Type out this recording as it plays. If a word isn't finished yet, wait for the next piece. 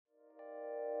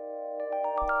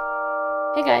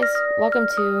Hey guys, welcome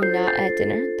to Not at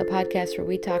Dinner, the podcast where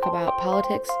we talk about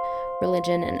politics,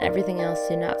 religion, and everything else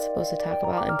you're not supposed to talk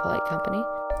about in polite company.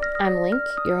 I'm Link,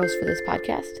 your host for this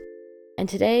podcast, and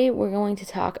today we're going to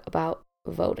talk about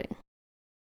voting.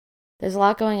 There's a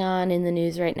lot going on in the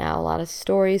news right now, a lot of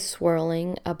stories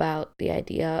swirling about the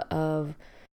idea of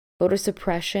voter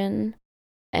suppression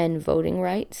and voting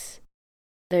rights.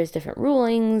 There's different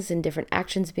rulings and different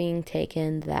actions being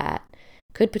taken that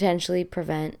could potentially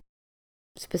prevent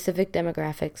specific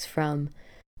demographics from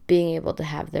being able to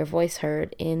have their voice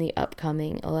heard in the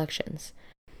upcoming elections.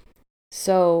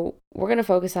 So we're going to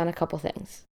focus on a couple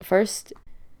things. First,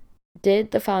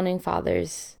 did the founding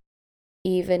fathers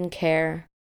even care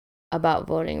about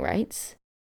voting rights?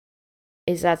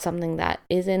 Is that something that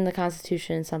is in the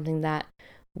Constitution and something that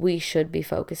we should be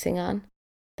focusing on?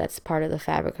 That's part of the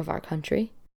fabric of our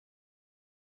country.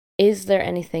 Is there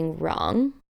anything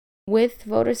wrong with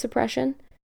voter suppression,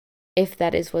 if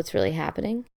that is what's really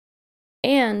happening?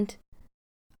 And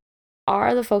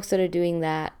are the folks that are doing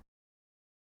that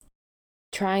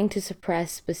trying to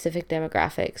suppress specific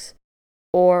demographics,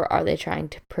 or are they trying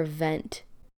to prevent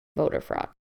voter fraud?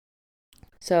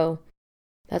 So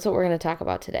that's what we're going to talk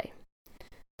about today.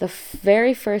 The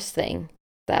very first thing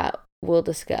that we'll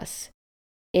discuss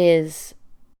is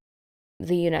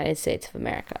the United States of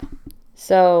America.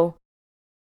 So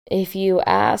if you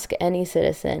ask any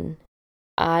citizen,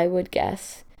 I would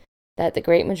guess that the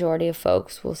great majority of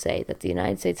folks will say that the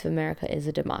United States of America is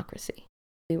a democracy.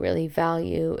 We really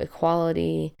value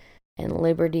equality and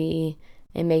liberty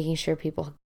and making sure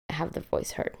people have their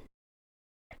voice heard.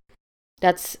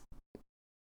 That's,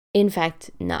 in fact,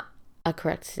 not a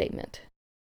correct statement.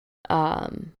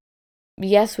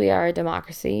 Yes, we are a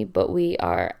democracy, but we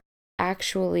are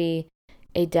actually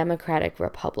a democratic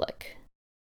republic.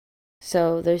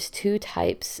 So there's two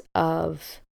types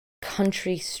of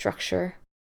country structure,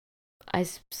 I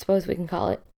suppose we can call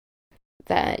it,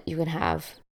 that you can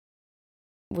have,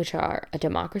 which are a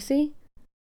democracy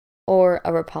or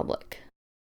a republic.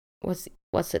 What's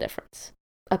the difference?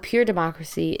 A pure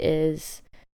democracy is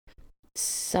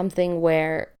something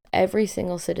where every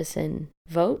single citizen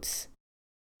votes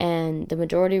and the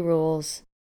majority rules,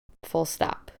 full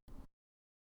stop.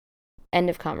 End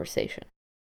of conversation.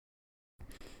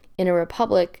 In a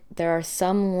republic, there are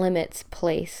some limits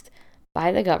placed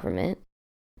by the government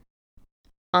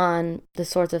on the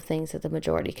sorts of things that the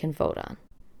majority can vote on.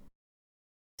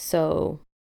 So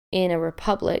in a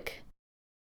republic,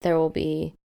 there will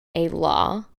be a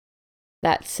law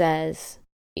that says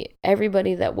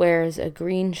everybody that wears a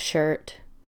green shirt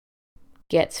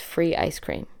gets free ice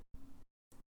cream.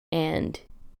 And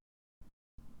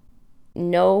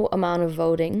no amount of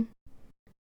voting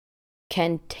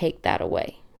can take that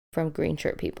away from green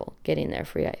shirt people getting their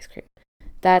free ice cream.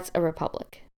 That's a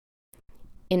republic.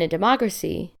 In a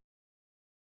democracy,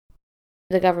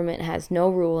 the government has no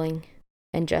ruling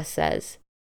and just says,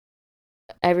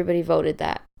 everybody voted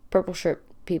that purple shirt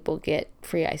people get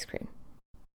free ice cream.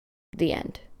 The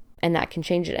end. And that can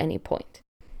change at any point.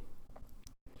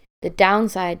 The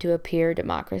downside to a pure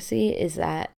democracy is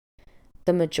that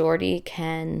the majority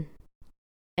can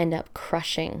end up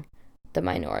crushing the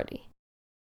minority.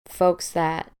 Folks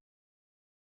that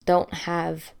don't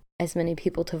have as many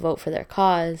people to vote for their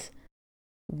cause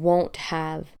won't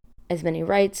have as many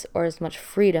rights or as much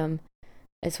freedom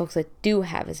as folks that do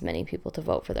have as many people to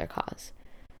vote for their cause.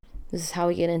 This is how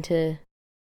we get into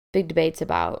big debates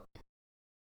about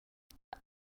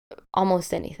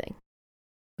almost anything.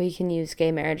 We can use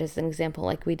gay marriage as an example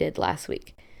like we did last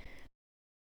week.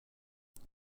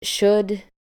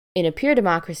 In a pure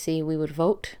democracy, we would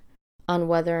vote on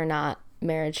whether or not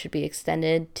marriage should be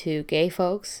extended to gay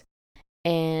folks,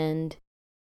 and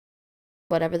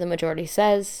whatever the majority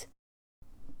says,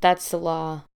 that's the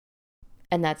law,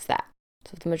 and that's that.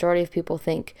 So if the majority of people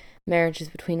think marriage is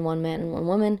between one man and one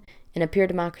woman, in a pure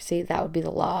democracy, that would be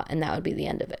the law, and that would be the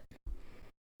end of it.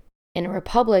 In a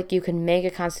republic, you can make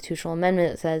a constitutional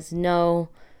amendment that says, no,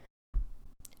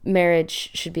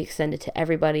 marriage should be extended to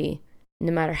everybody,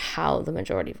 no matter how the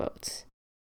majority votes.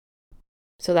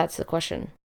 So that's the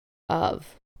question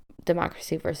of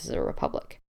democracy versus a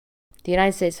republic. The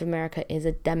United States of America is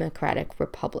a democratic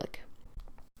republic.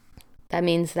 That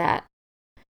means that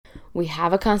we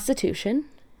have a constitution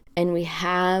and we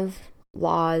have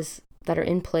laws that are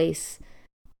in place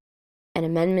and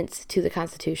amendments to the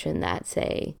Constitution that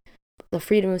say the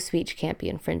freedom of speech can't be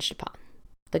infringed upon.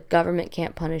 The government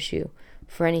can't punish you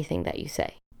for anything that you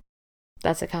say.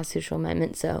 That's a constitutional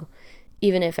amendment. So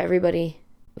even if everybody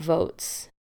votes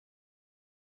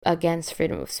against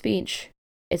freedom of speech,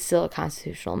 it's still a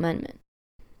constitutional amendment.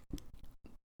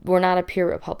 we're not a pure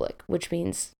republic, which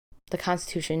means the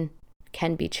Constitution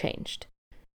can be changed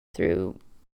through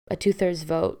a 2/3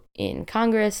 vote in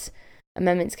Congress.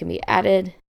 Amendments can be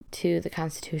added to the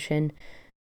Constitution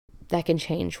that can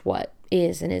change what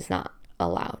is and is not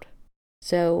allowed.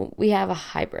 So we have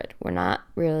a hybrid. We're not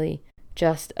really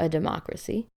just a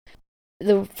democracy.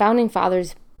 The founding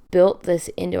fathers built this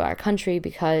into our country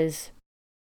because,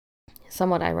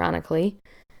 somewhat ironically,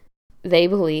 they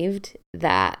believed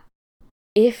that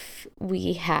if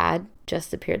we had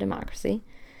just a pure democracy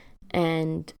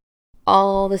and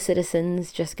all the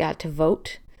citizens just got to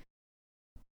vote,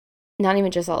 not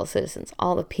even just all the citizens,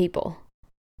 all the people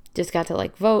just got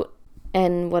to vote,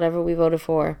 and whatever we voted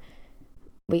for,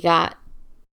 we got,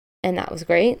 and that was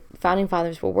great. Founding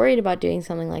fathers were worried about doing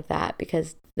something like that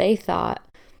because they thought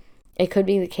it could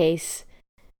be the case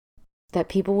that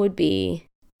people would be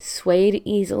swayed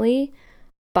easily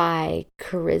by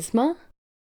charisma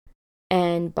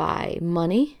and by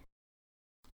money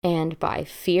and by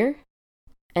fear,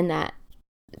 and that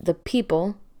the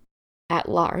people at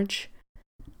large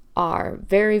are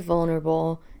very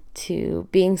vulnerable to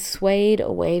being swayed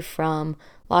away from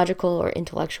logical or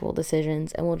intellectual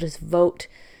decisions and will just vote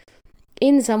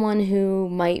in someone who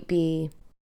might be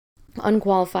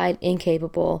unqualified,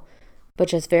 incapable, but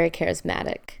just very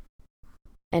charismatic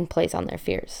and plays on their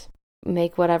fears.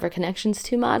 Make whatever connections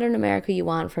to modern America you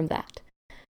want from that.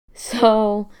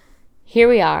 So here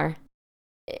we are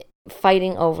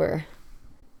fighting over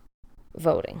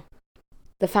voting.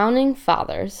 The founding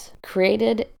fathers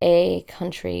created a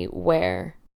country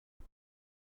where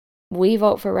we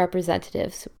vote for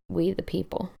representatives, we the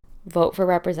people vote for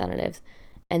representatives,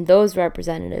 and those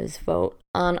representatives vote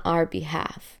on our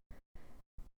behalf.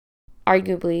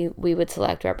 Arguably, we would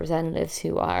select representatives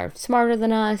who are smarter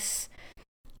than us,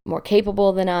 more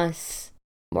capable than us,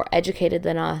 more educated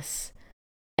than us,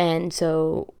 and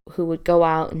so who would go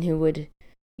out and who would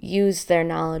use their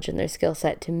knowledge and their skill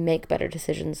set to make better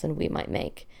decisions than we might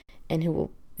make, and who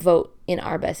will vote in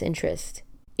our best interest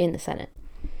in the Senate.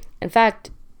 In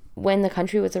fact, when the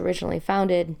country was originally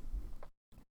founded,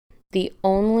 the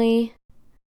only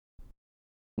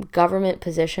government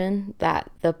position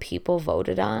that the people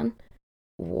voted on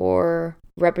were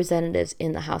representatives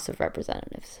in the House of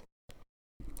Representatives.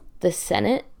 The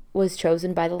Senate was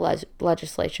chosen by the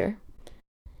legislature.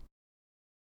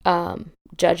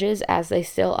 Judges, as they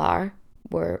still are,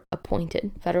 were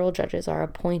appointed. Federal judges are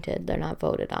appointed. They're not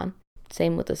voted on.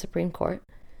 Same with the Supreme Court.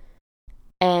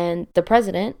 And the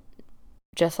president,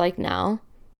 just like now,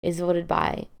 is voted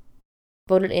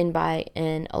in by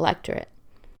an electorate.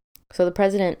 So the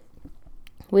president,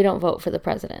 we don't vote for the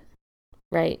president,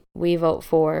 right? We vote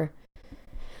for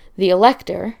the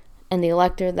elector, and the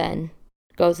elector then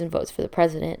goes and votes for the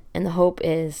president. And the hope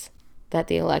is that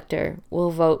the elector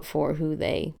will vote for who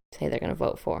they say they're going to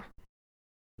vote for.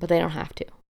 But they don't have to.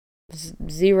 It's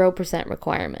 0%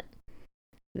 requirement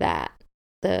that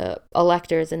the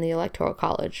electors in the Electoral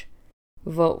College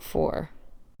vote for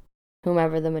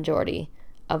whomever the majority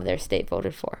of their state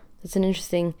voted for. It's an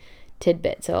interesting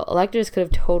tidbit. So electors could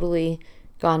have totally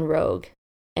gone rogue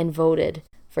and voted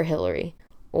for Hillary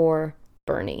or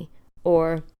Bernie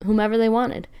or whomever they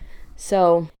wanted.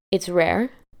 So it's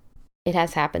rare. It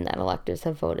has happened that electors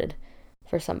have voted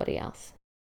for somebody else.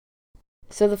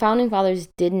 So the founding fathers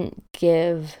didn't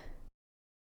give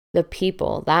the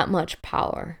people that much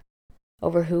power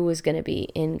over who was going to be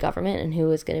in government and who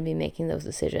was going to be making those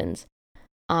decisions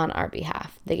on our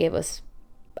behalf. They gave us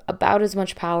about as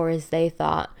much power as they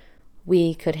thought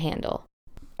we could handle.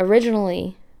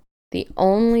 Originally, the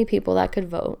only people that could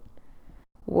vote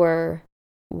were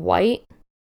white,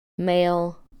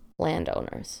 male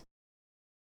landowners.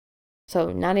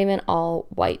 So not even all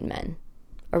white men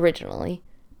originally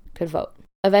could vote.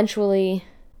 Eventually,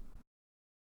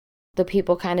 the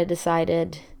people kind of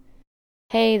decided,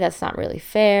 hey, that's not really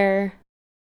fair.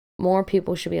 More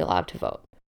people should be allowed to vote.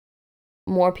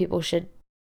 More people should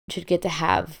get to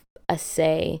have a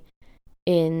say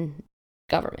in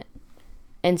government.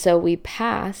 And so we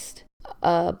passed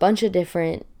a bunch of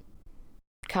different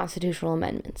constitutional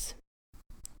amendments.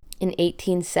 In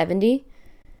 1870,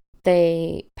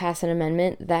 they passed an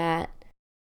amendment that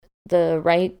the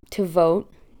right to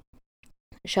vote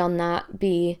shall not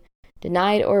be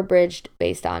denied or abridged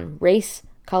based on race,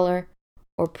 color,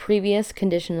 or previous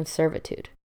condition of servitude,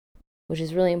 which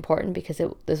is really important because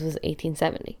this was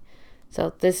 1870.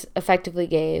 So this effectively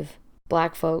gave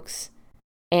Black folks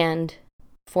and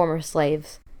former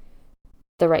slaves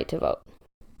the right to vote.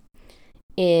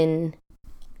 In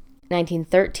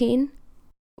 1913,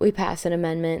 we passed an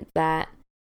amendment that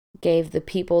gave the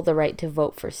people the right to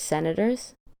vote for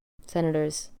senators.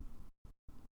 Senators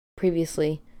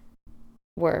previously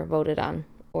were voted on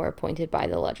or appointed by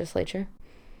the legislature.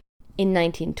 In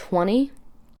 1920,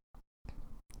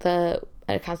 a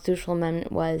constitutional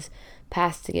amendment was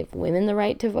passed to give women the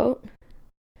right to vote.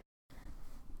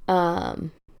 In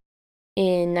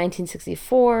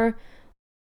 1964,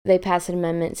 they passed an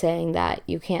amendment saying that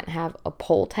you can't have a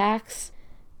poll tax.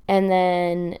 And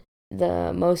then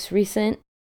the most recent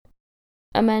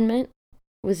amendment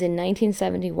was in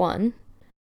 1971,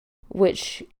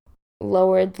 which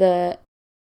lowered the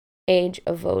age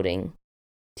of voting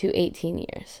to 18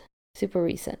 years. Super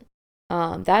recent.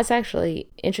 That's actually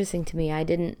interesting to me. I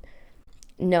didn't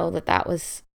know that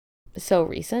was so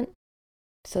recent.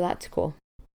 So that's cool.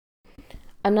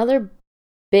 Another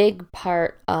big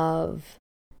part of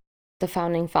the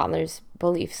Founding Fathers'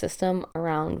 belief system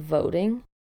around voting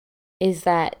is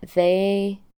that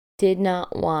they did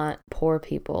not want poor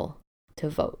people to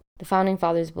vote. The Founding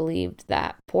Fathers believed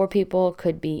that poor people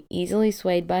could be easily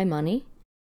swayed by money,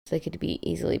 so they could be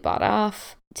easily bought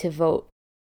off to vote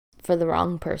for the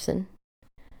wrong person.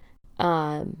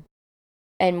 And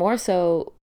more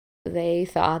so, they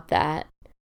thought that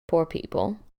poor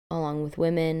people, along with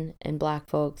women and black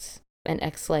folks and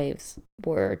ex-slaves,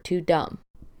 were too dumb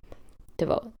to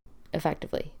vote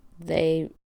effectively.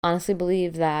 They honestly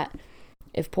believed that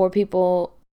if poor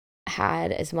people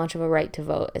had as much of a right to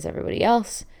vote as everybody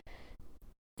else,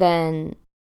 then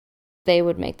they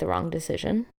would make the wrong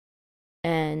decision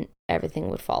and everything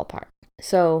would fall apart.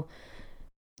 So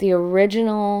the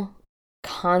original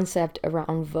concept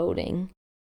around voting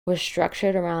was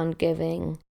structured around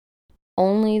giving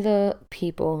only the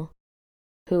people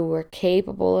who were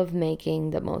capable of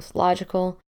making the most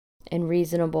logical and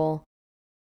reasonable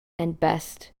and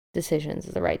best decisions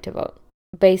the right to vote,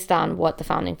 based on what the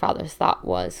Founding Fathers thought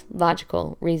was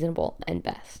logical, reasonable, and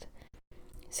best.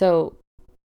 So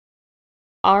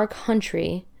our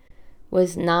country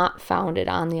was not founded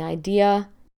on the idea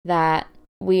that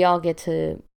we all get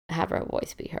to have our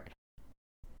voice be heard.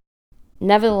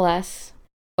 Nevertheless,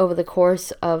 over the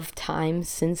course of time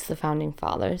since the Founding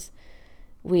Fathers,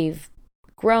 we've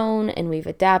grown and we've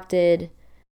adapted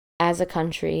as a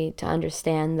country to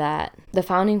understand that the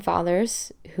Founding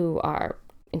Fathers, who are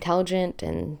intelligent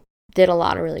and did a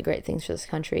lot of really great things for this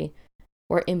country,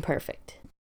 were imperfect.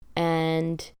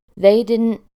 And they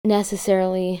didn't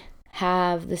necessarily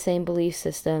have the same belief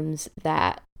systems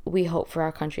that we hope for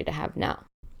our country to have now.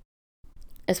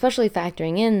 Especially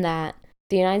factoring in that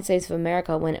the United States of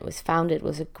America, when it was founded,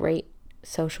 was a great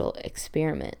social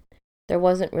experiment. There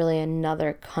wasn't really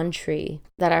another country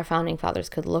that our Founding Fathers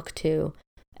could look to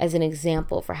as an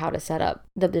example for how to set up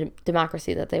the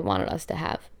democracy that they wanted us to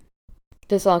have.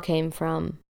 This all came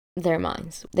from their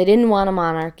minds. They didn't want a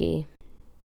monarchy.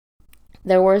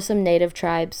 There were some native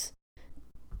tribes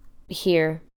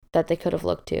here that they could have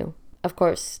looked to. Of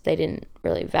course, they didn't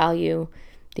really value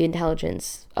the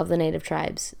intelligence of the native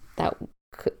tribes that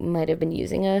might have been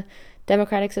using a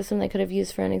democratic system they could have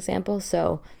used for an example.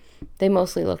 So they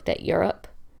mostly looked at Europe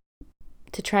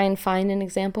to try and find an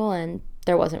example, and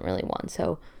there wasn't really one.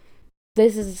 So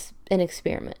this is an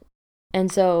experiment.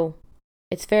 And so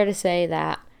it's fair to say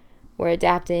that we're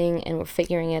adapting and we're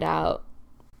figuring it out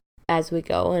as we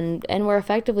go, and we're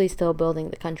effectively still building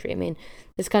the country. I mean,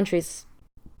 this country's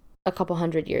a couple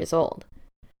hundred years old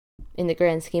in the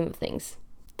grand scheme of things.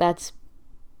 That's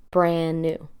brand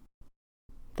new.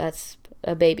 That's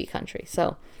a baby country.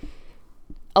 So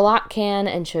a lot can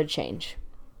and should change.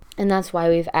 And that's why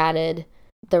we've added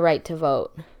the right to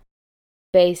vote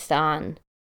based on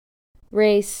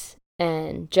race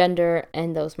and gender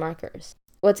and those markers.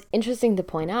 What's interesting to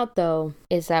point out, though,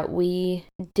 is that we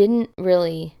didn't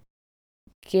really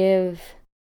give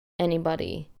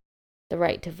anybody the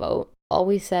right to vote. All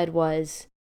we said was,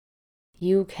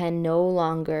 you can no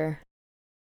longer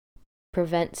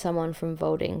prevent someone from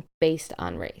voting based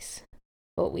on race.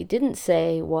 What we didn't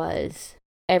say was,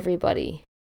 everybody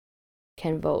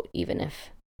can vote even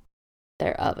if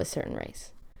they're of a certain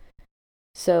race.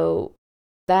 So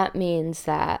that means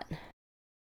that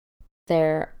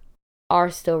there are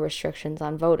still restrictions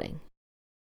on voting.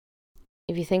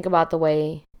 If you think about the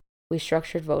way we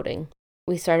structured voting,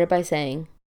 we started by saying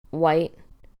white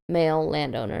male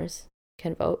landowners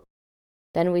can vote.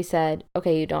 Then we said,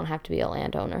 okay, you don't have to be a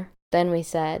landowner. Then we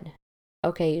said,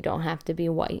 okay, you don't have to be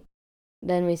white.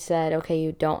 Then we said, okay,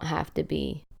 you don't have to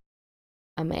be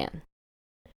a man.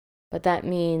 But that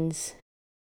means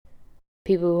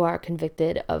people who are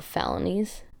convicted of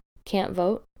felonies can't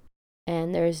vote,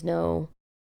 and there is no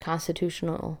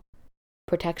constitutional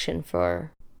protection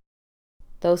for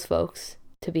those folks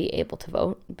to be able to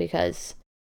vote, because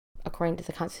according to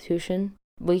the Constitution,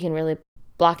 we can really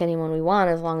block anyone we want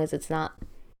as long as it's not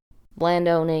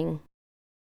landowning,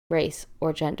 race,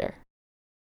 or gender,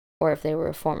 or if they were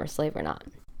a former slave or not.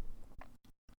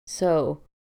 So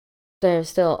there's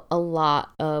still a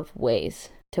lot of ways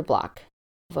to block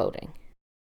voting.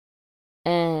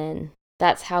 And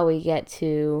that's how we get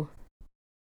to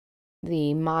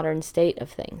the modern state of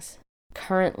things.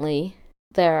 Currently,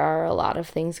 there are a lot of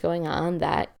things going on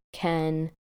that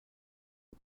can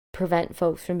prevent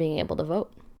folks from being able to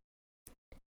vote.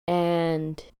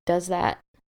 And does that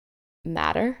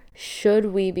matter? Should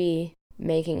we be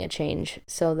making a change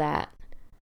so that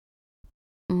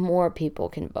more people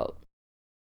can vote?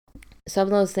 Some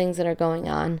of those things that are going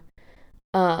on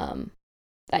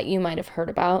that you might have heard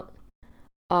about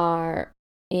are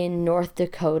in North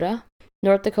Dakota.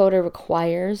 North Dakota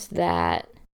requires that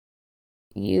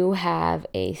you have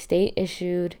a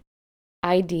state-issued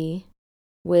ID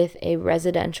with a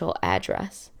residential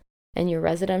address, and your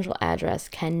residential address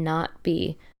cannot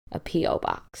be a P.O.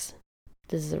 box.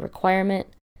 This is a requirement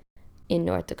in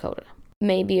North Dakota.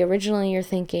 Maybe originally you're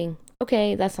thinking,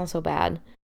 okay, that's not so bad.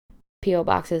 P.O.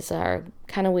 boxes are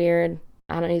kind of weird.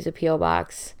 I don't use a P.O.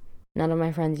 box. None of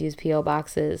my friends use P.O.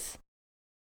 boxes.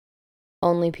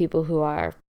 Only people who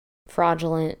are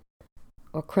fraudulent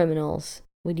or criminals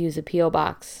would use a P.O.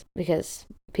 box because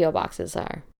P.O. boxes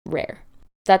are rare.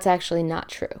 That's actually not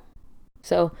true.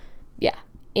 So, yeah,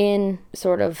 in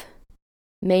sort of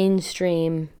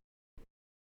mainstream,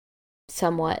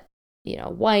 somewhat,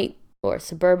 white or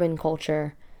suburban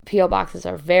culture, P.O. boxes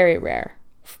are very rare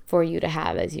for you to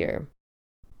have as your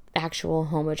actual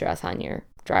home address on your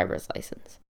driver's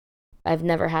license. I've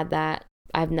never had that.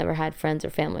 I've never had friends or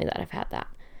family that have had that.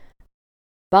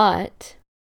 But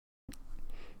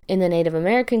in the Native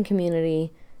American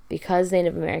community, because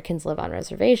Native Americans live on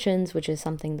reservations, which is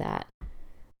something that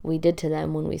we did to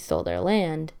them when we stole their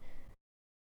land,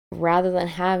 rather than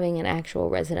having an actual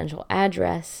residential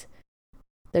address,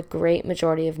 the great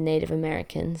majority of Native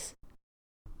Americans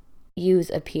use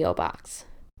a P.O. box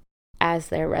as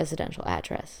their residential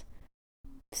address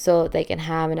so they can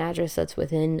have an address that's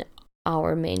within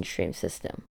our mainstream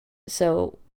system.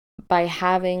 So by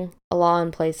having a law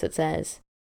in place that says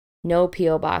no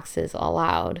P.O. boxes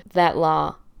allowed, that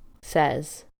law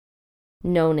says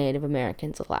no Native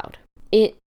Americans allowed.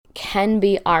 It can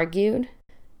be argued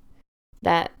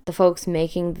that the folks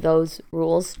making those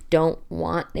rules don't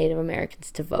want Native Americans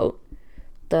to vote.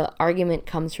 The argument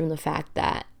comes from the fact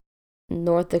that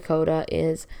North Dakota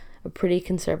is a pretty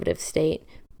conservative state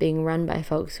being run by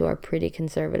folks who are pretty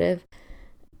conservative.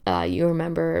 You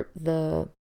remember the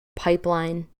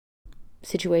pipeline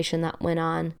situation that went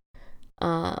on,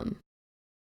 and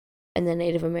the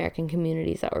Native American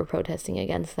communities that were protesting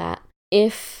against that.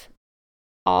 If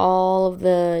all of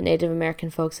the Native American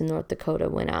folks in North Dakota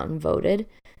went out and voted,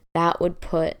 that would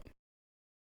put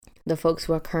the folks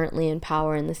who are currently in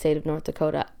power in the state of North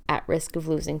Dakota at risk of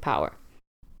losing power.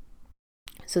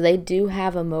 So they do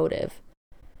have a motive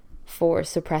for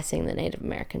suppressing the Native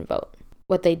American vote.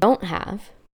 What they don't have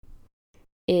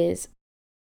is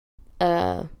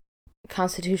a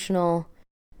constitutional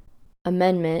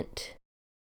amendment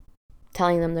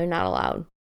telling them they're not allowed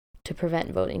to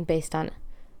prevent voting based on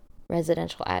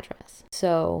residential address.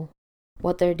 So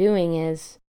what they're doing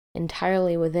is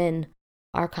entirely within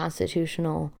our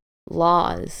constitutional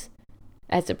laws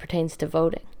as it pertains to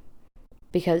voting,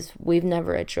 because we've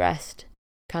never addressed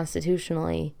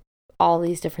constitutionally all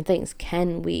these different things.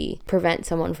 Can we prevent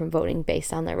someone from voting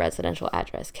based on their residential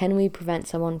address? Can we prevent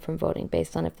someone from voting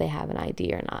based on if they have an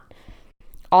ID or not?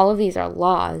 All of these are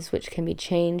laws which can be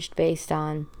changed based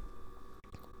on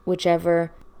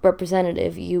whichever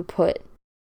representative you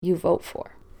vote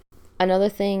for. Another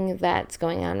thing that's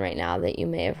going on right now that you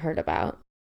may have heard about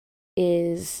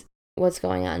is what's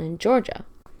going on in Georgia.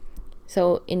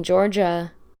 So in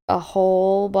Georgia, a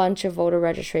whole bunch of voter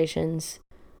registrations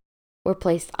were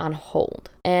placed on hold.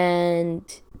 And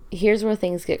here's where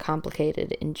things get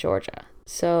complicated in Georgia.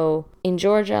 So in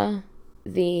Georgia,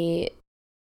 the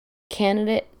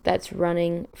candidate that's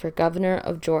running for governor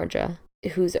of Georgia,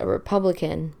 who's a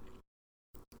Republican,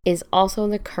 is also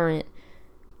the current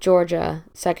Georgia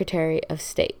Secretary of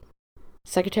State.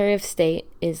 Secretary of State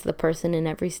is the person in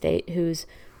every state who's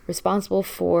responsible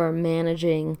for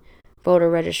managing voter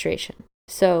registration.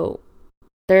 So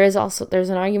there's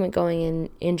an argument going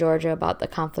in Georgia about the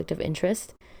conflict of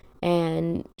interest,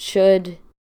 and should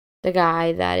the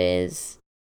guy that is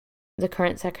the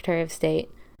current Secretary of State,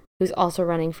 who's also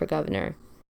running for governor,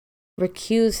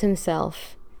 recuse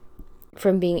himself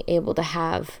from being able to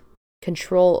have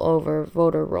control over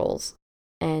voter rolls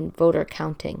and voter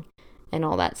counting and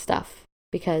all that stuff,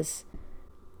 because,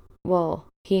 well,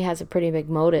 he has a pretty big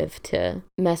motive to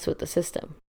mess with the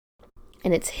system.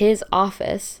 And it's his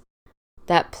office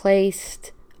that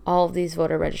placed all of these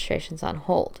voter registrations on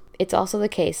hold. It's also the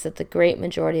case that the great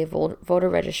majority of voter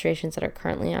registrations that are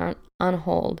currently on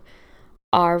hold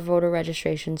are voter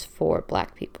registrations for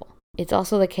Black people. It's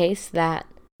also the case that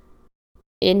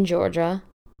in Georgia,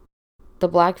 the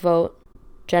Black vote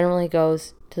generally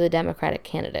goes to the Democratic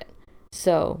candidate.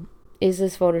 So, is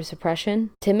this voter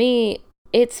suppression? To me,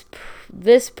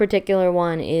 this particular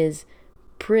one is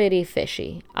pretty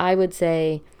fishy. I would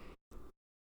say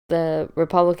the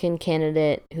Republican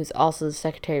candidate, who's also the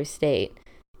Secretary of State,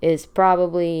 is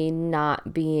probably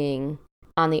not being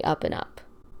on the up and up.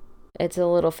 It's a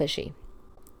little fishy.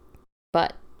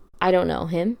 But I don't know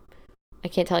him. I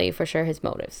can't tell you for sure his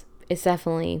motives. It's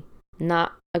definitely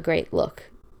not a great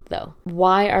look, though.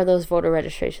 Why are those voter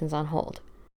registrations on hold?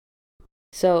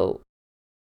 So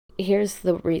here's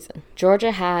the reason.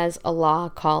 Georgia has a law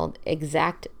called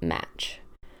Exact Match,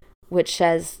 which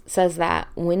says that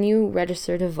when you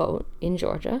register to vote in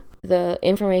Georgia, the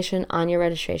information on your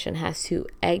registration has to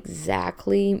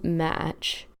exactly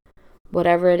match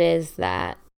whatever it is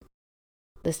that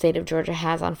the state of Georgia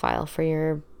has on file for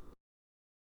your,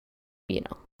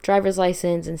 driver's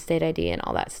license and state ID and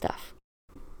all that stuff.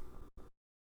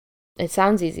 It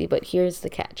sounds easy, but here's the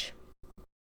catch.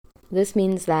 This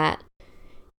means that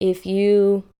if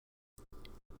you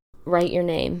write your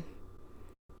name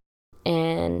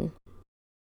and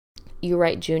you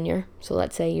write Junior, so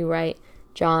let's say you write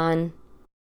John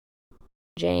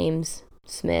James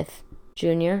Smith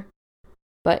Jr.,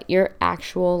 but your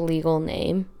actual legal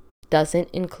name doesn't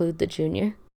include the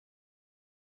Junior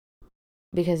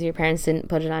because your parents didn't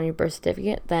put it on your birth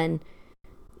certificate, then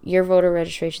your voter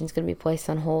registration is going to be placed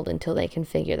on hold until they can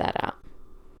figure that out.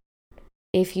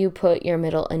 If you put your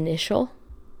middle initial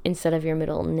instead of your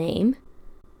middle name,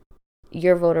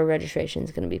 your voter registration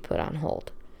is going to be put on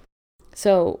hold.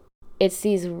 So it's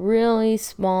these really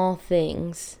small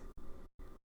things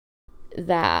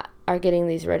that are getting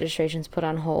these registrations put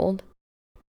on hold.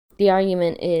 The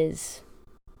argument is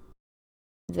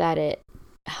that it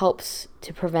helps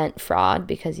to prevent fraud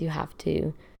because you have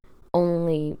to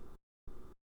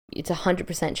it's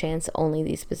 100% chance only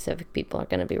these specific people are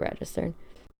going to be registered.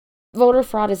 Voter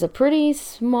fraud is a pretty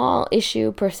small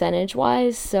issue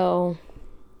percentage-wise, so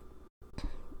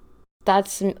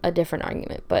that's a different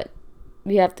argument, but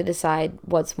you have to decide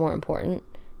what's more important,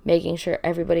 making sure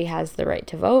everybody has the right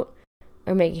to vote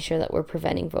or making sure that we're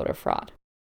preventing voter fraud.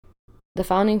 The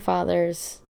Founding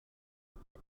Fathers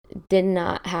did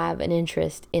not have an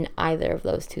interest in either of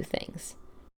those two things.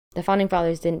 The Founding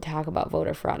Fathers didn't talk about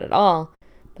voter fraud at all,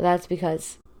 but that's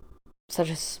because such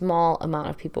a small amount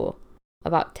of people,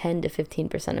 about 10 to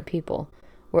 15% of people,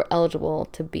 were eligible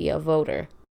to be a voter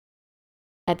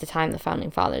at the time the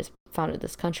Founding Fathers founded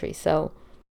this country. So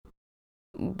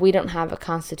we don't have a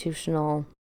constitutional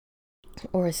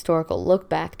or historical look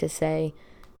back to say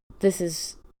this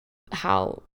is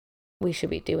how we should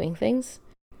be doing things.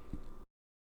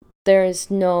 There is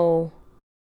no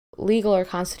legal or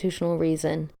constitutional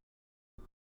reason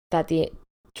that the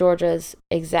Georgia's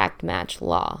Exact Match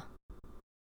law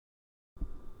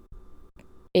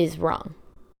is wrong.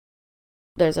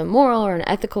 There's a moral or an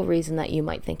ethical reason that you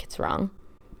might think it's wrong,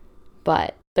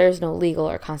 but there's no legal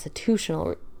or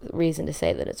constitutional reason to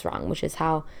say that it's wrong, which is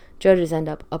how judges end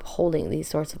up upholding these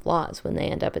sorts of laws when they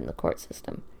end up in the court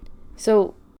system.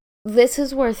 So this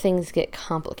is where things get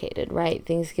complicated, right?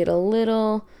 Things get a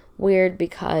little weird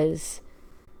because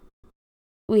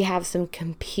we have some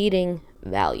competing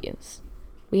values.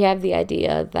 We have the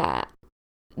idea that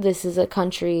this is a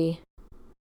country,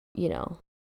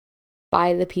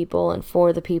 by the people and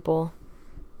for the people.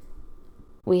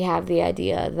 We have the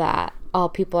idea that all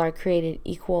people are created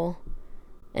equal,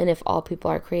 and if all people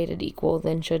are created equal,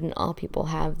 then shouldn't all people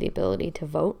have the ability to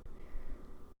vote?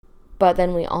 But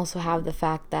then we also have the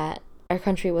fact that our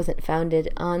country wasn't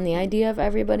founded on the idea of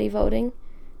everybody voting.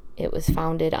 It was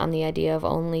founded on the idea of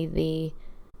only the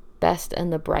best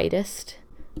and the brightest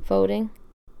voting.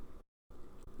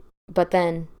 But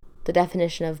then the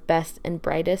definition of best and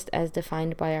brightest as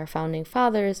defined by our founding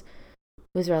fathers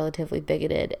was relatively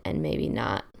bigoted and maybe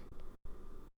not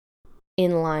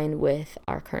in line with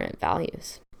our current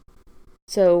values.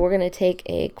 So we're going to take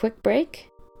a quick break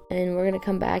and we're going to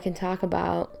come back and talk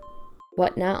about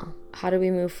what now? How do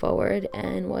we move forward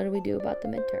and what do we do about the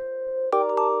midterm?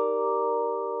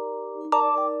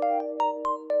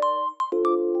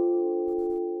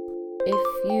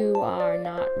 If you are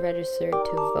not registered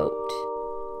to vote,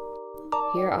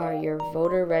 here are your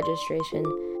voter registration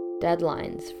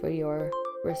deadlines for your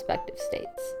respective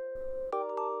states.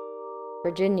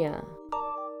 Virginia,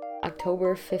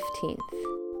 October 15th.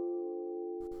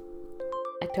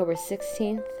 October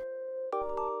 16th,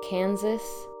 Kansas,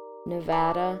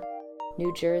 Nevada,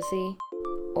 New Jersey,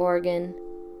 Oregon,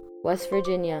 West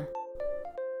Virginia.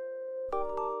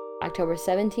 October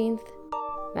 17th,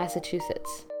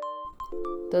 Massachusetts.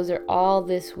 Those are all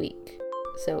this week.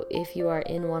 So if you are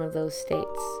in one of those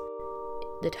states,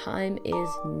 the time is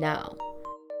now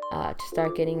to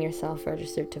start getting yourself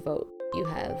registered to vote. You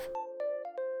have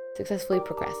successfully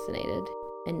procrastinated,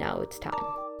 and now it's time.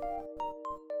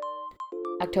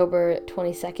 October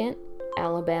 22nd,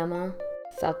 Alabama,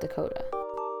 South Dakota.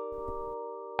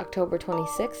 October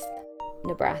 26th,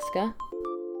 Nebraska.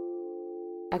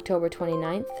 October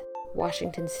 29th,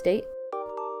 Washington State.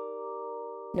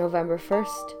 November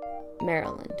 1st,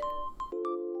 Maryland.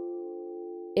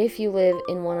 If you live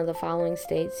in one of the following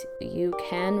states, you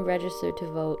can register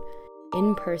to vote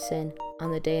in person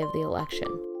on the day of the election.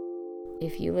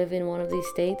 If you live in one of these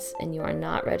states and you are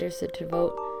not registered to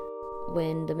vote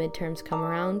when the midterms come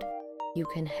around, you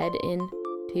can head in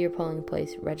to your polling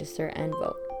place, register, and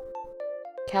vote.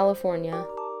 California,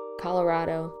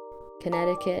 Colorado,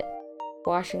 Connecticut,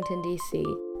 Washington, D.C.,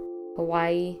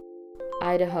 Hawaii,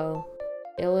 Idaho,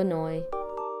 Illinois,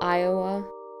 Iowa,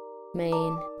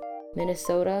 Maine,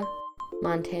 Minnesota,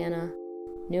 Montana,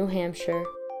 New Hampshire,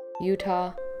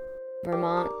 Utah,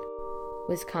 Vermont,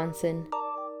 Wisconsin,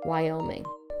 Wyoming.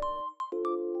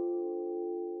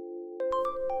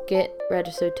 Get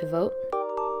registered to vote.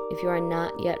 If you are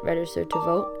not yet registered to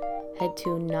vote, head to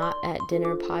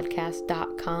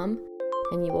notatdinnerpodcast.com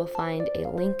and you will find a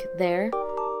link there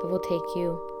that will take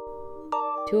you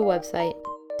to a website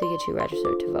to get you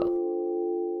registered to vote.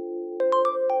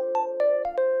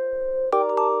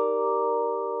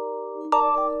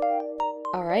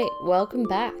 All right, welcome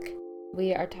back.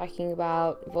 We are talking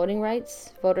about voting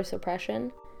rights, voter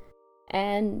suppression,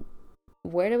 and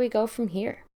where do we go from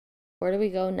here? Where do we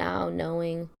go now,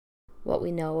 knowing what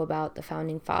we know about the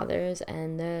Founding Fathers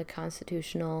and the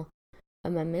constitutional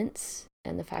amendments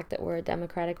and the fact that we're a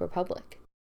democratic republic?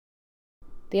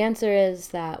 The answer is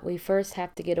that we first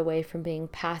have to get away from being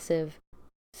passive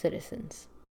citizens.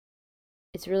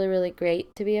 It's really, really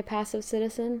great to be a passive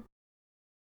citizen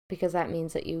because that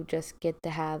means that you just get to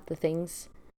have the things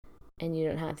and you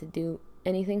don't have to do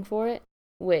anything for it,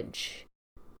 which,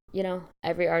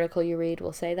 every article you read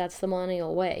will say that's the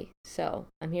millennial way, so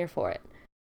I'm here for it.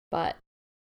 But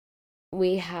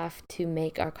we have to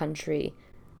make our country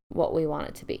what we want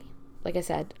it to be. Like I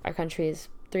said, our country is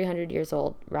 300 years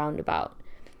old, roundabout,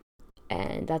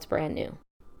 and that's brand new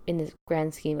in the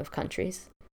grand scheme of countries.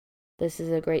 This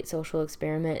is a great social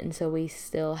experiment, and so we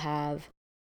still have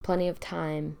plenty of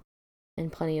time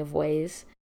and plenty of ways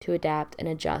to adapt and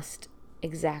adjust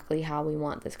exactly how we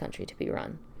want this country to be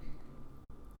run.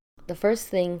 The first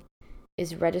thing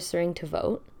is registering to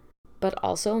vote, but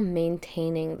also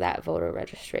maintaining that voter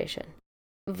registration.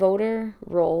 Voter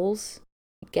rolls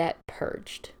get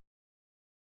purged.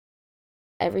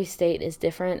 Every state is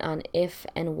different on if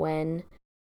and when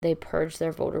they purge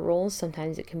their voter rolls.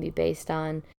 Sometimes it can be based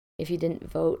on if you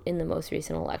didn't vote in the most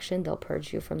recent election, they'll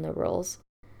purge you from the rolls.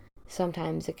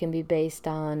 Sometimes it can be based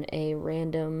on a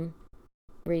random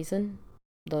reason.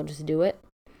 They'll just do it.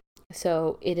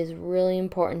 So it is really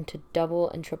important to double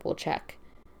and triple check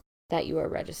that you are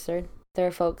registered. There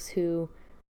are folks who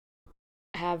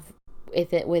have,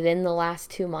 within the last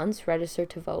 2 months, registered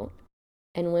to vote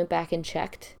and went back and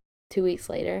checked 2 weeks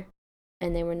later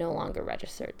and they were no longer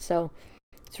registered. So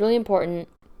it's really important.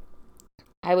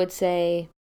 I would say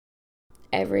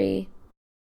every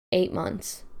 8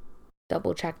 months,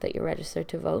 double check that you're registered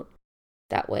to vote.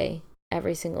 That way,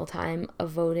 every single time a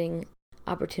voting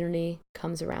opportunity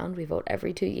comes around, we vote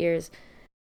every 2 years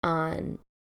on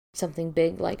something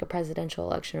big like a presidential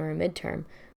election or a midterm,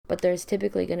 but there's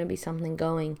typically going to be something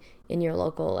going in your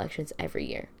local elections every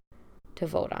year to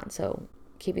vote on. So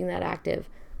keeping that active,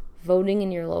 voting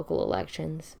in your local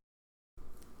elections,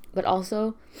 but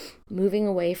also moving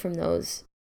away from those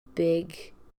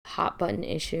big hot button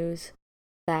issues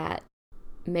that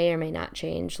may or may not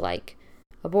change, like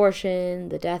abortion,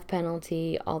 the death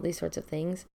penalty, all these sorts of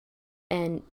things,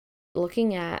 and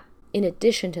looking at, in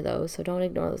addition to those, so don't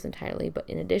ignore those entirely, but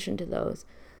in addition to those,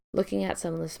 looking at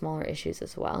some of the smaller issues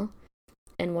as well.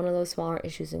 And one of those smaller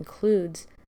issues includes,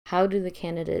 how do the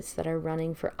candidates that are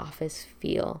running for office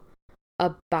feel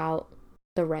about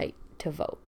the right to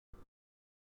vote?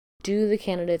 Do the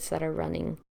candidates that are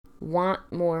running want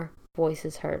more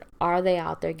voices heard? Are they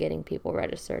out there getting people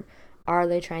registered? Are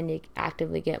they trying to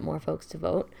actively get more folks to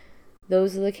vote?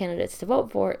 Those are the candidates to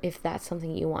vote for if that's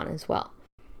something you want as well.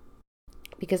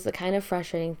 Because the kind of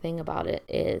frustrating thing about it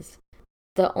is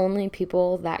the only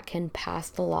people that can pass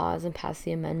the laws and pass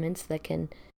the amendments that can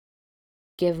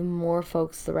give more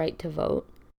folks the right to vote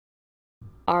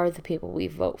are the people we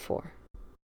vote for.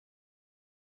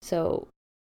 So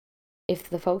if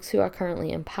the folks who are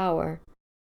currently in power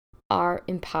are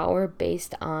in power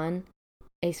based on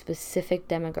a specific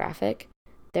demographic,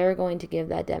 they're going to give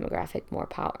that demographic more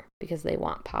power because they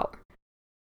want power.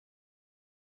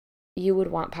 You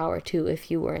would want power too if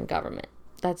you were in government.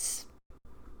 That's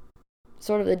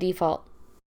sort of the default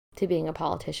to being a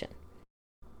politician.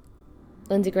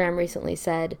 Lindsey Graham recently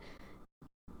said,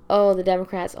 oh, the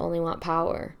Democrats only want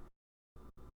power,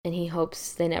 and he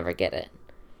hopes they never get it.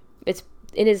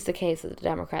 It is the case that the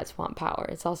Democrats want power.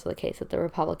 It's also the case that the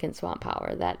Republicans want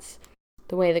power. That's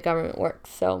the way the government works.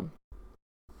 So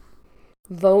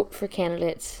vote for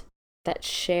candidates that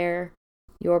share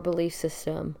your belief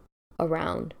system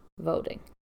around voting.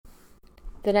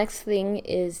 The next thing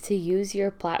is to use your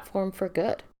platform for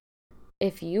good.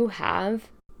 If you have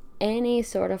any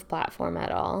sort of platform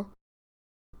at all,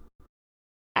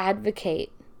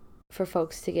 advocate for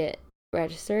folks to get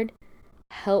registered.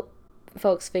 Help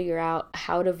folks figure out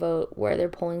how to vote, where their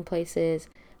polling place is,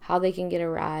 how they can get a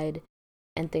ride,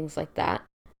 and things like that.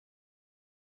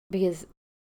 Because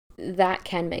that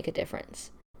can make a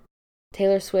difference.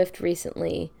 Taylor Swift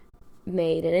recently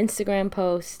made an Instagram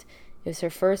post. It was her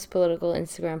first political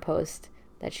Instagram post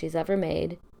that she's ever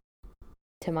made,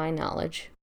 to my knowledge.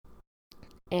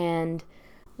 And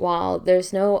while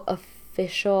there's no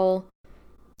official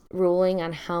ruling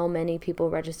on how many people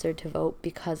registered to vote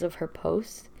because of her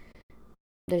post,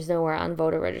 there's nowhere on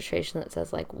voter registration that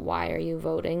says, like, why are you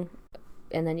voting?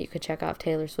 And then you could check off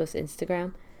Taylor Swift's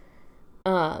Instagram.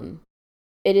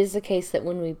 It is the case that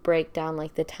when we break down,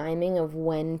 like, the timing of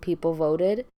when people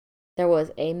voted, there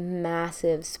was a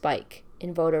massive spike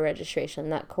in voter registration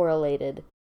that correlated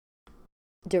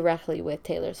directly with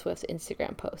Taylor Swift's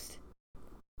Instagram post.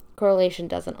 Correlation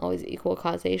doesn't always equal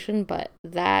causation, but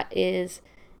that is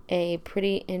a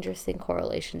pretty interesting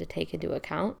correlation to take into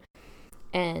account.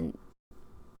 And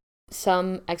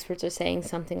some experts are saying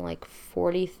something like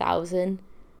 40,000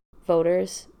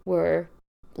 voters were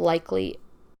likely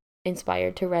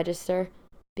inspired to register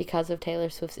because of Taylor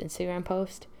Swift's Instagram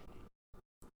post.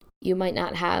 You might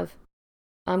not have,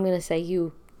 I'm going to say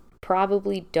you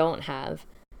probably don't have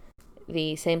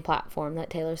the same platform that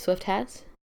Taylor Swift has,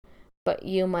 but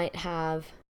you might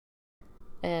have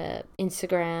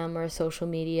Instagram or a social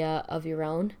media of your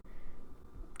own.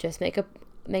 Just make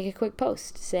a quick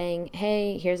post saying,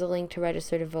 hey, here's a link to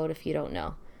register to vote if you don't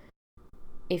know.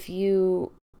 If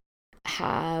you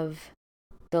have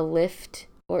the Lyft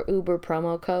or Uber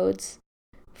promo codes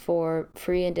for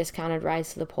free and discounted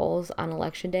rides to the polls on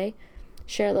election day,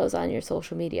 share those on your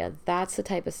social media. That's the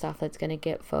type of stuff that's going to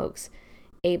get folks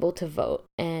able to vote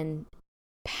and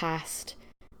past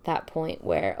that point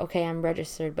where, okay, I'm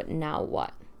registered, but now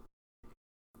what?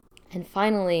 And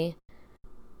finally,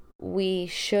 we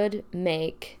should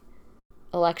make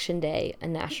Election Day a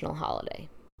national holiday.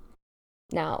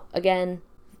 Now, again,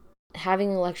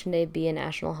 having Election Day be a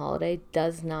national holiday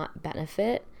does not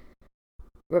benefit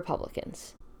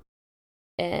Republicans.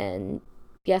 And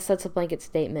yes, that's a blanket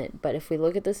statement, but if we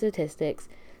look at the statistics,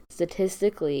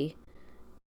 statistically,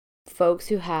 folks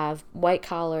who have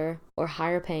white-collar or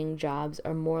higher-paying jobs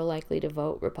are more likely to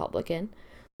vote Republican,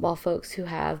 while folks who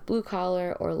have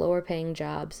blue-collar or lower-paying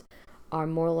jobs are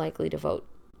more likely to vote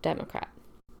Democrat.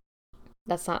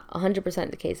 That's not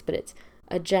 100% the case, but it's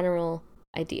a general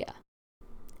idea.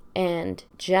 And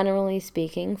generally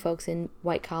speaking, folks in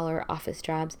white-collar office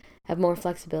jobs have more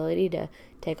flexibility to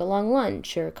take a long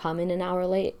lunch or come in an hour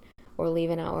late or leave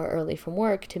an hour early from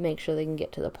work to make sure they can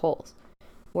get to the polls.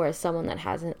 Whereas someone that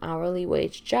has an hourly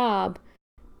wage job,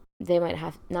 they might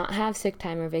not have sick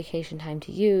time or vacation time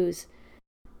to use.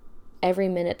 Every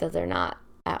minute that they're not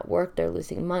at work, they're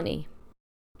losing money.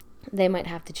 They might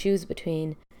have to choose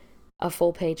between a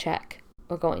full paycheck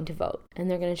or going to vote, and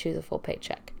they're going to choose a full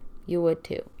paycheck. You would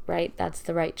too, right? That's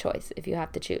the right choice if you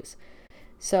have to choose.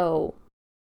 So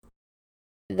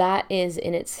that is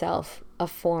in itself a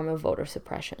form of voter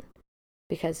suppression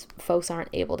because folks aren't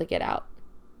able to get out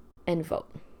and vote.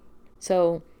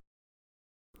 So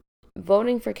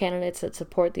voting for candidates that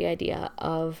support the idea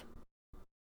of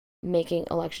making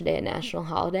Election Day a national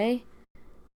holiday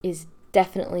is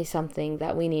definitely something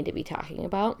that we need to be talking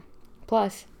about.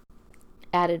 Plus,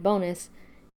 added bonus,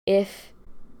 if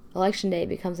Election Day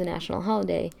becomes a national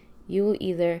holiday, you will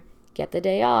either get the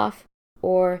day off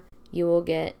or you will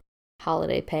get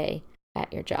holiday pay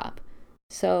at your job.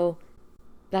 So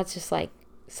that's just like,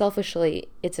 selfishly,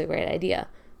 it's a great idea.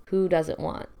 Who doesn't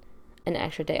want an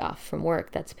extra day off from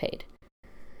work that's paid?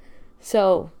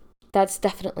 So that's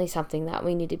definitely something that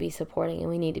we need to be supporting and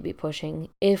we need to be pushing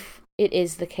if it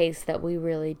is the case that we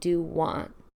really do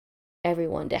want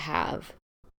everyone to have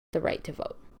the right to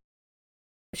vote.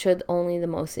 Should only the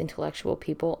most intellectual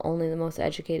people, only the most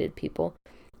educated people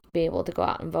be able to go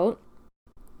out and vote?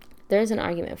 There's an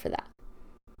argument for that.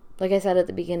 Like I said at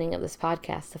the beginning of this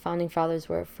podcast, the Founding Fathers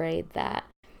were afraid that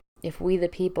if we the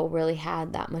people really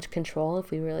had that much control,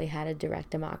 if we really had a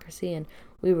direct democracy and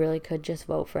we really could just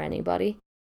vote for anybody,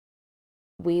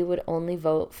 we would only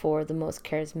vote for the most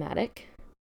charismatic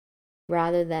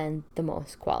rather than the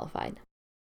most qualified.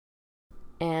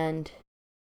 And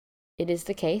it is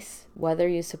the case, whether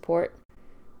you support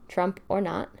Trump or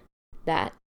not,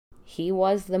 that he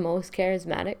was the most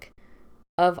charismatic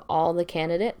of all the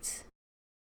candidates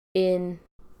in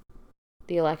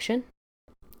the election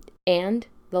and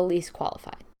the least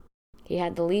qualified. He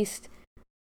had the least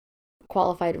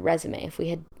qualified resume. If we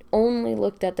had only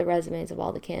looked at the resumes of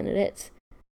all the candidates,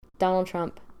 Donald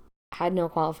Trump had no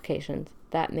qualifications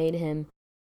that made him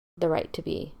the right to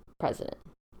be president.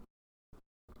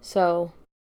 So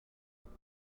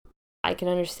I can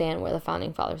understand where the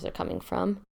Founding Fathers are coming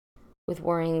from with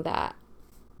worrying that,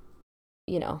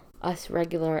 us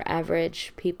regular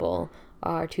average people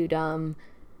are too dumb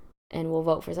and will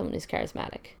vote for someone who's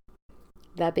charismatic.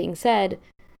 That being said,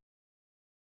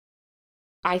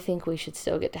 I think we should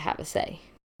still get to have a say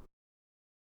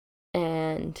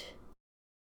and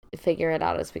figure it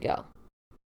out as we go.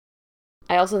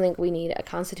 I also think we need a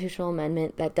constitutional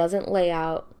amendment that doesn't lay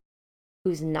out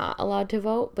who's not allowed to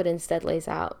vote, but instead lays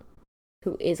out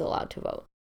who is allowed to vote.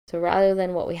 So rather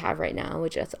than what we have right now,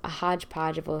 which is a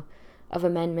hodgepodge of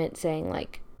amendment saying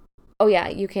like, oh yeah,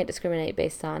 you can't discriminate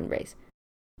based on race.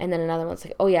 And then another one's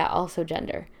like, oh yeah, also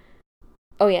gender.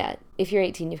 Oh yeah, if you're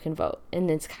 18, you can vote. And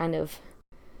it's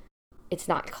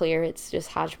not clear. It's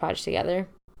just hodgepodge together.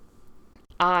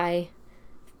 I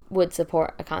would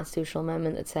support a constitutional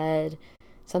amendment that said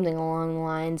something along the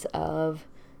lines of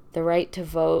the right to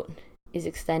vote is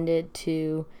extended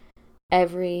to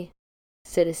every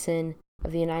citizen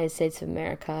of the United States of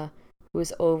America who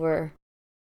is over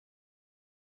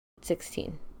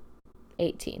 16,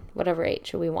 18, whatever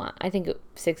age we want. I think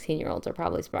 16-year-olds are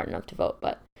probably smart enough to vote,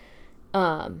 but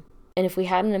and if we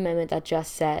had an amendment that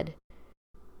just said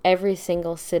every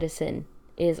single citizen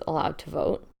is allowed to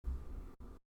vote,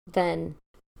 then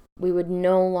we would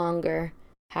no longer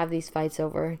have these fights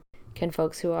over can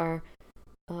folks who are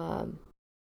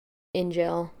in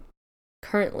jail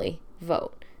currently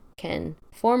vote? Can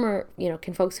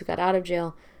folks who got out of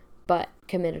jail but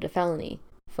committed a felony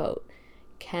vote?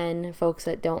 Can folks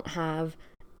that don't have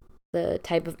the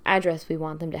type of address we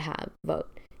want them to have vote?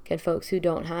 Can folks who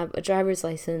don't have a driver's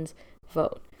license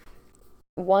vote?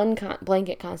 One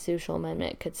blanket constitutional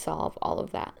amendment could solve all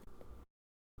of that.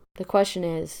 The question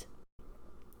is,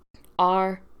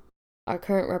 are our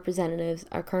current representatives,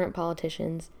 our current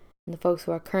politicians, and the folks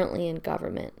who are currently in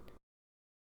government,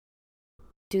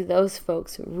 do those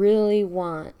folks really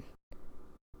want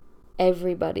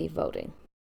everybody voting?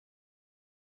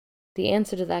 The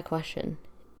answer to that question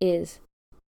is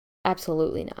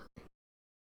absolutely not.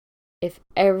 If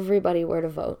everybody were to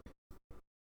vote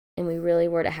and we really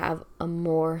were to have a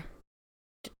more,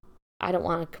 I don't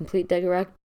want a complete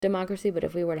direct democracy, but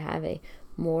if we were to have a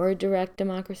more direct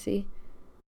democracy,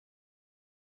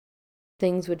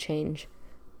 things would change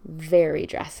very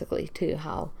drastically to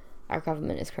how our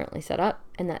government is currently set up,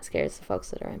 and that scares the folks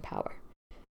that are in power.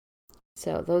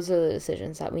 So those are the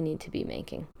decisions that we need to be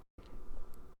making.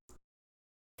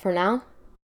 For now,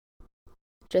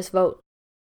 just vote,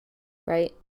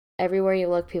 right? Everywhere you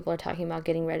look, people are talking about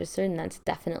getting registered, and that's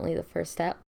definitely the first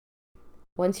step.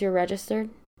 Once you're registered,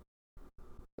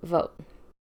 vote.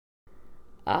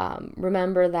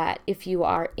 Remember that if you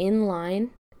are in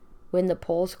line when the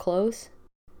polls close,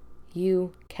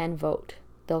 you can vote.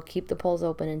 They'll keep the polls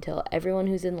open until everyone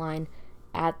who's in line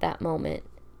at that moment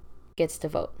gets to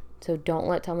vote. So don't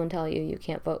let someone tell you you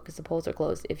can't vote because the polls are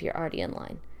closed if you're already in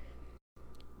line.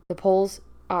 The polls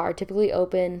are typically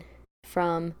open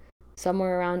from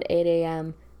somewhere around 8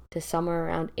 a.m. to somewhere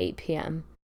around 8 p.m.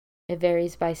 It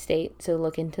varies by state, so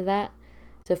look into that.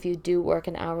 So if you do work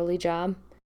an hourly job,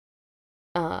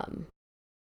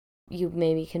 you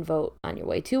maybe can vote on your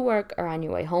way to work or on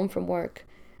your way home from work.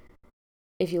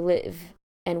 If you live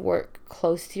and work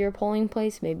close to your polling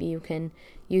place, maybe you can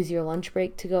use your lunch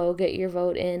break to go get your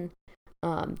vote in.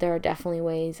 There are definitely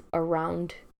ways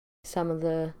around some of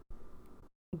the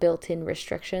built-in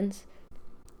restrictions.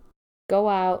 Go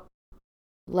out,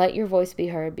 let your voice be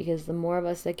heard, because the more of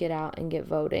us that get out and get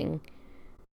voting,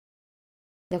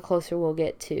 the closer we'll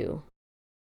get to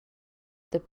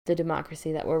the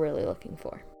democracy that we're really looking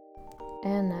for.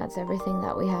 And that's everything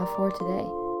that we have for today.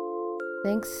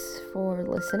 Thanks for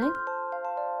listening.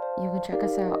 You can check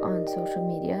us out on social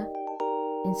media,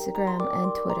 Instagram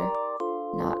and Twitter,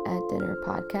 Not at Dinner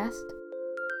Podcast.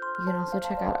 You can also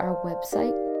check out our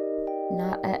website,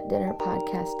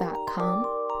 notatdinnerpodcast.com.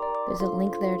 There's a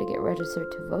link there to get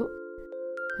registered to vote.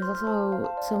 There's also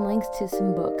some links to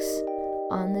some books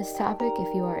on this topic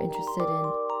if you are interested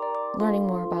in learning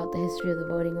more about the history of the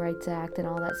Voting Rights Act and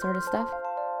all that sort of stuff.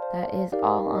 That is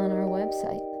all on our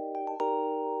website.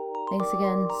 Thanks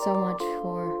again so much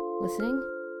for listening.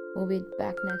 We'll be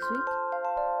back next week,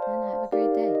 and have a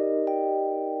great day.